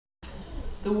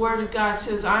The Word of God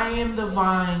says, I am the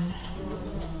vine,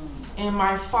 and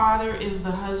my Father is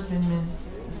the husbandman.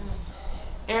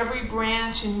 Every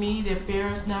branch in me that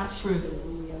beareth not fruit,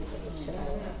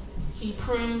 He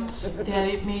prunes that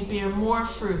it may bear more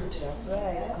fruit.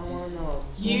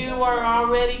 You are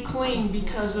already clean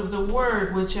because of the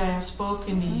word which I have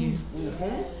spoken to you.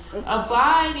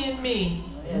 Abide in me,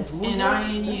 and I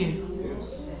in you.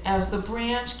 As the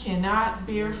branch cannot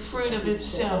bear fruit of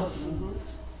itself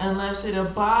unless it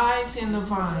abides in the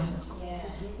vine,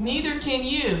 neither can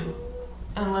you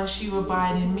unless you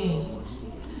abide in me.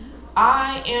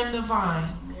 I am the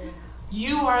vine,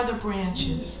 you are the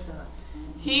branches.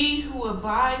 He who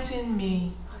abides in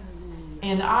me,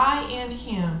 and I in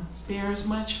him, bears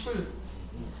much fruit.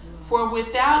 For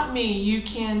without me you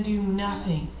can do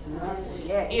nothing.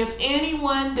 If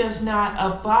anyone does not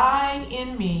abide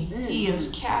in me, he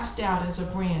is cast out as a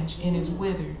branch and is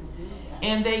withered.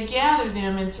 And they gather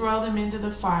them and throw them into the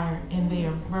fire, and they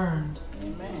are burned.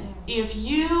 If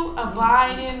you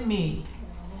abide in me,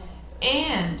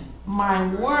 and my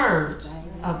words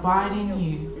abide in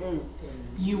you,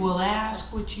 you will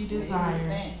ask what you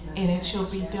desire, and it shall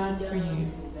be done for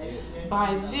you.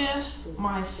 By this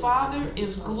my Father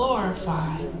is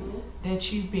glorified,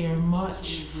 that you bear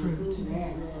much fruit.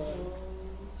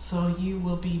 So you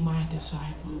will be my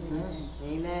disciples.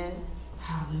 Amen.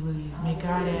 Hallelujah. May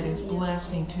God add his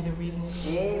blessing to the reading.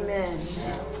 Amen.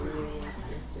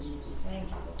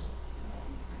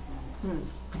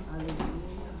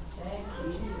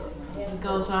 He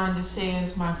goes on to say,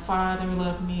 as my Father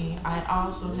loved me, I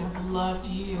also have loved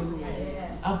you.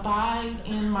 Abide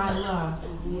in my love.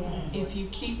 If you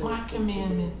keep my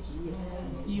commandments,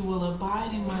 you will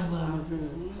abide in my love,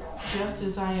 just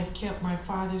as I have kept my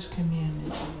Father's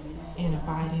commandments and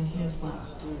abide in his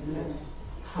love.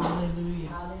 Hallelujah.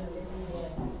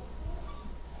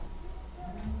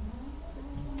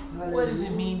 What does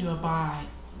it mean to abide?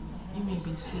 You may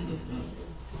be seated.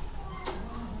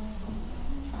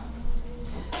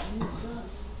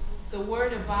 The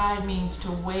word abide means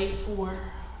to wait for,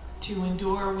 to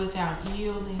endure without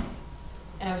yielding,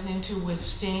 as in to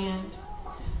withstand,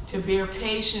 to bear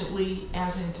patiently,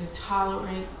 as in to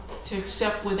tolerate, to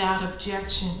accept without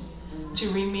objection, to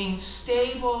remain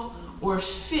stable or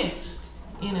fixed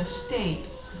in a state.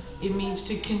 It means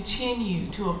to continue.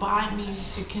 To abide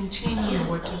means to continue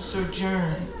or to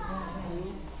sojourn.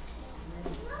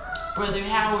 Brother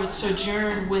Howard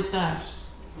sojourned with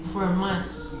us for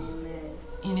months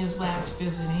in his last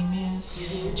visit. Amen.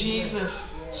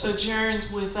 Jesus sojourns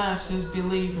with us as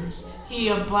believers. He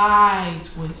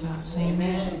abides with us.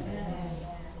 Amen.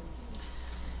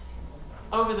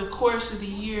 Over the course of the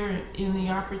year, in the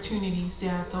opportunities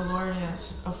that the Lord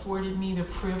has afforded me the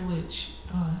privilege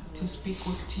to speak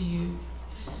to you,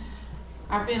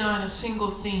 I've been on a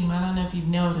single theme. I don't know if you've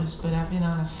noticed, but I've been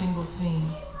on a single theme.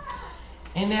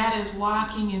 And that is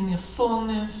walking in the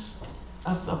fullness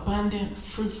of abundant,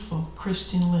 fruitful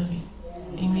Christian living.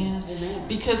 Amen. Amen.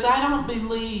 Because I don't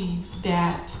believe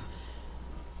that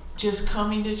just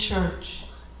coming to church,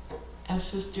 as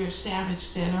Sister Savage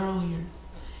said earlier,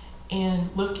 and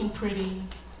looking pretty,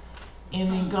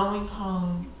 and then going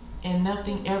home, and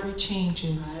nothing ever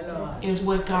changes, is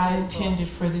what God intended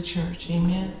for the church.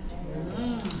 Amen.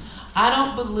 I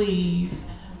don't believe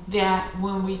that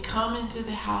when we come into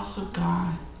the house of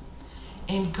God,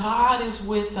 and God is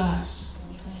with us,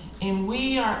 and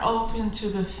we are open to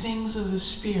the things of the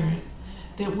Spirit,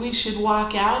 that we should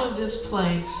walk out of this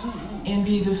place and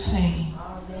be the same.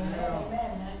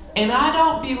 And I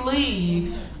don't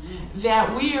believe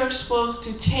that we are supposed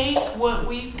to take what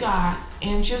we've got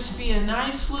and just be a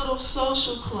nice little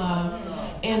social club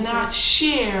and not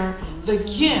share the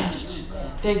gift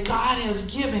that God has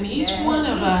given each one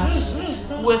of us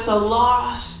with a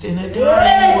lost and a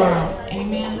dying world.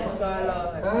 Amen.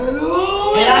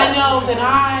 And I know that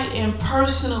I am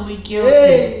personally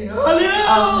guilty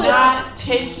of not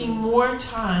taking more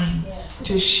time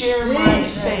to share my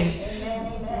faith.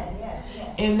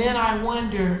 And then I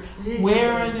wonder,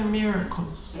 where are the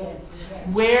miracles?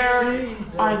 Where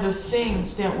are the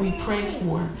things that we pray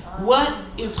for? What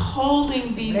is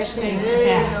holding these things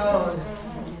back?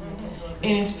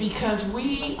 And it's because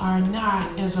we are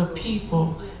not, as a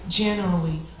people,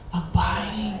 generally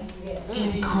abiding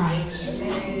in Christ.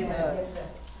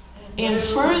 And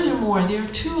furthermore, there are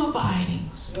two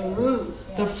abidings.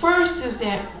 The first is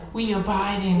that we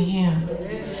abide in him.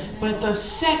 But the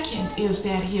second is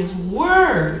that his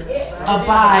word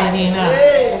abide in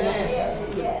us.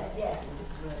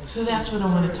 So that's what I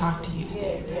want to talk to you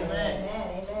today.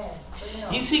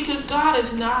 You see, because God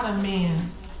is not a man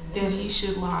that he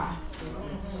should lie.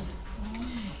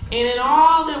 And in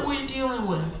all that we're dealing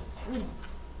with,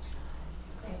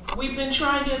 we've been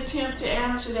trying to attempt to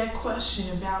answer that question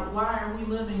about why are we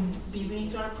living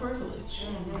beneath our privilege.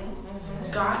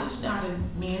 God is not a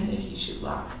man that he should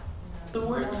lie. The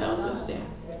word tells us that.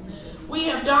 We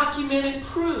have documented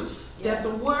proof that the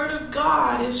word of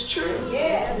God is true.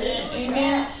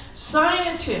 Amen.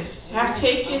 Scientists have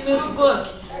taken this book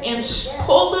and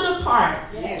pulled it apart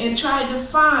and tried to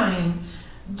find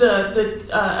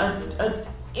the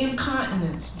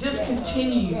incontinence,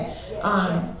 discontinued,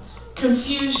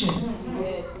 confusion.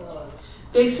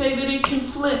 They say that it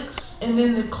conflicts, and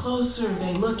then the closer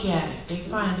they look at it, they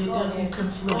find it doesn't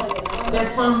conflict.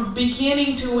 That from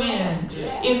beginning to end,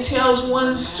 it tells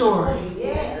one story.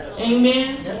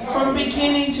 Amen? From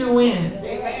beginning to end,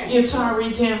 it's our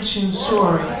redemption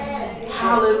story.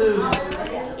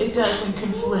 Hallelujah. It doesn't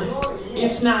conflict.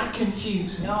 It's not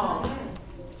confusing.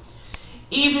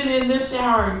 Even in this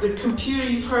hour, the computer,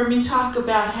 you've heard me talk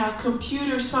about how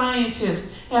computer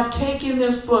scientists have taken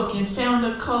this book and found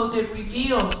a code that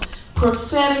reveals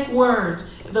prophetic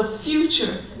words, the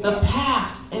future, the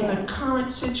past, and the current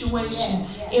situation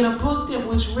in a book that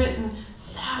was written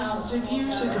thousands of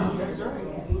years ago.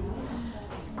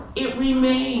 It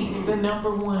remains the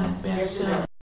 #1 bestseller.